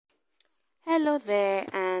Hello there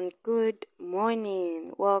and good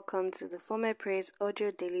morning. Welcome to the For My Praise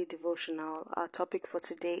audio daily devotional. Our topic for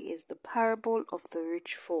today is the parable of the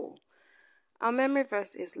rich fool. Our memory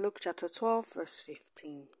verse is Luke chapter 12 verse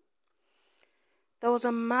 15. There was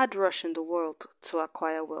a mad rush in the world to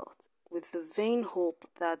acquire wealth, with the vain hope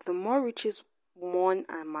that the more riches one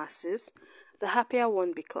amasses, the happier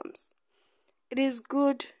one becomes. It is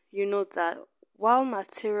good, that while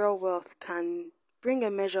material wealth can bring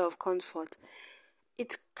a measure of comfort,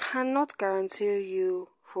 it cannot guarantee you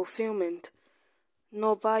fulfillment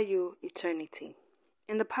nor buy you eternity.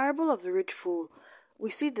 In the parable of the rich fool,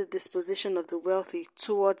 we see the disposition of the wealthy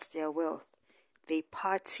towards their wealth. They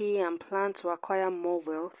party and plan to acquire more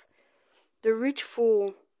wealth. The rich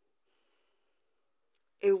fool,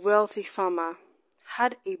 a wealthy farmer,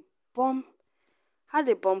 had a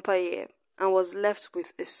bumper year and was left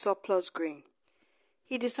with a surplus grain.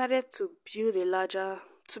 He decided to build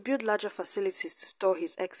larger facilities to store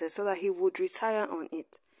his excess so that he would retire on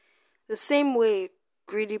it. The same way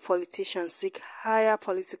greedy politicians seek higher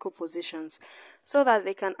political positions so that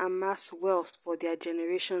they can amass wealth for their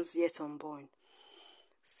generations yet unborn.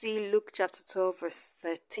 See Luke chapter 12 verse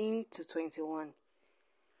 13 to 21.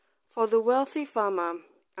 For the wealthy farmer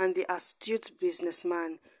and the astute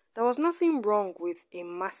businessman, there was nothing wrong with a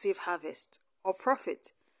massive harvest or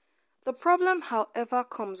profit. The problem, however,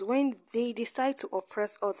 comes when they decide to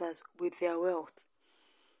oppress others with their wealth.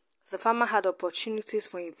 The farmer had opportunities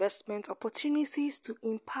for investment, opportunities to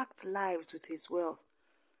impact lives with his wealth,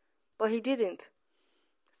 but he didn't.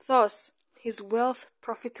 Thus, his wealth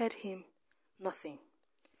profited him nothing.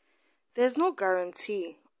 There's no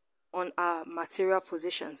guarantee on our material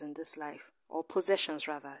possessions in this life, or possessions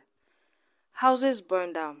rather. Houses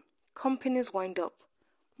burn down, companies wind up,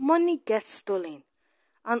 money gets stolen,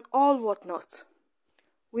 and all whatnot.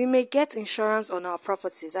 We may get insurance on our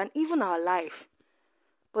properties and even our life,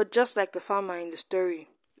 but just like the farmer in the story,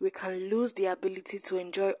 we can lose the ability to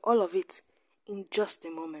enjoy all of it in just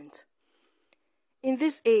a moment. In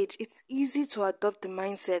this age, it's easy to adopt the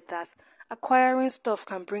mindset that acquiring stuff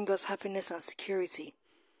can bring us happiness and security.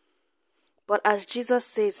 But as Jesus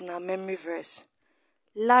says in our memory verse,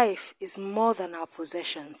 life is more than our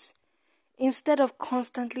possessions. Instead of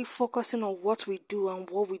constantly focusing on what we do and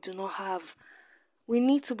what we do not have, we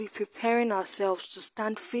need to be preparing ourselves to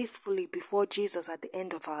stand faithfully before Jesus at the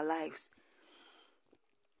end of our lives.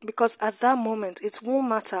 Because at that moment, it won't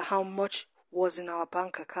matter how much was in our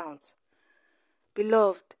bank account.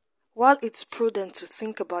 Beloved, while it's prudent to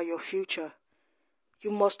think about your future, you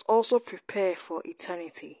must also prepare for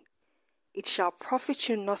eternity. It shall profit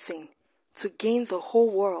you nothing to gain the whole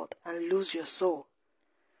world and lose your soul.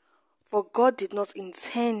 For God did not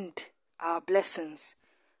intend our blessings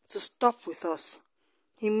to stop with us.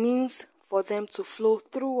 He means for them to flow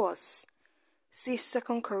through us. See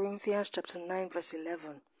 2 Corinthians chapter 9 verse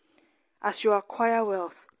 11. As you acquire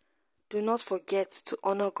wealth, do not forget to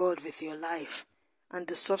honor God with your life and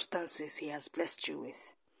the substances He has blessed you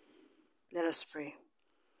with. Let us pray.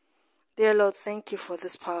 Dear Lord, thank you for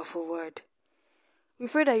this powerful word. We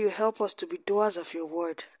pray that you help us to be doers of your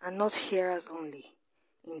word and not hearers only.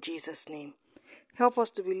 In Jesus' name. Help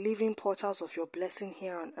us to be living portals of your blessing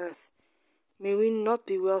here on earth. May we not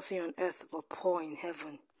be wealthy on earth but poor in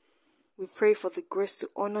heaven. We pray for the grace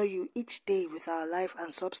to honor you each day with our life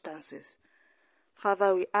and substances.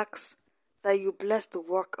 Father, we ask that you bless the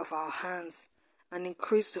work of our hands and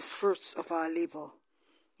increase the fruits of our labor.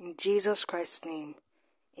 In Jesus Christ's name,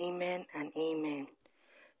 amen and amen.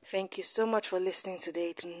 Thank you so much for listening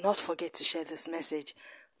today. Do not forget to share this message.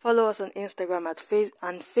 Follow us on Instagram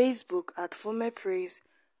and Facebook at For My Praise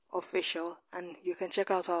Official, and you can check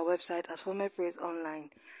out our website at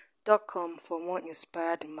formypraiseonline.com for more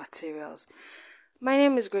inspired materials. My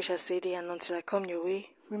name is Gracia Sadie, and until I come your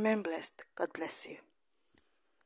way, remain blessed. God bless you.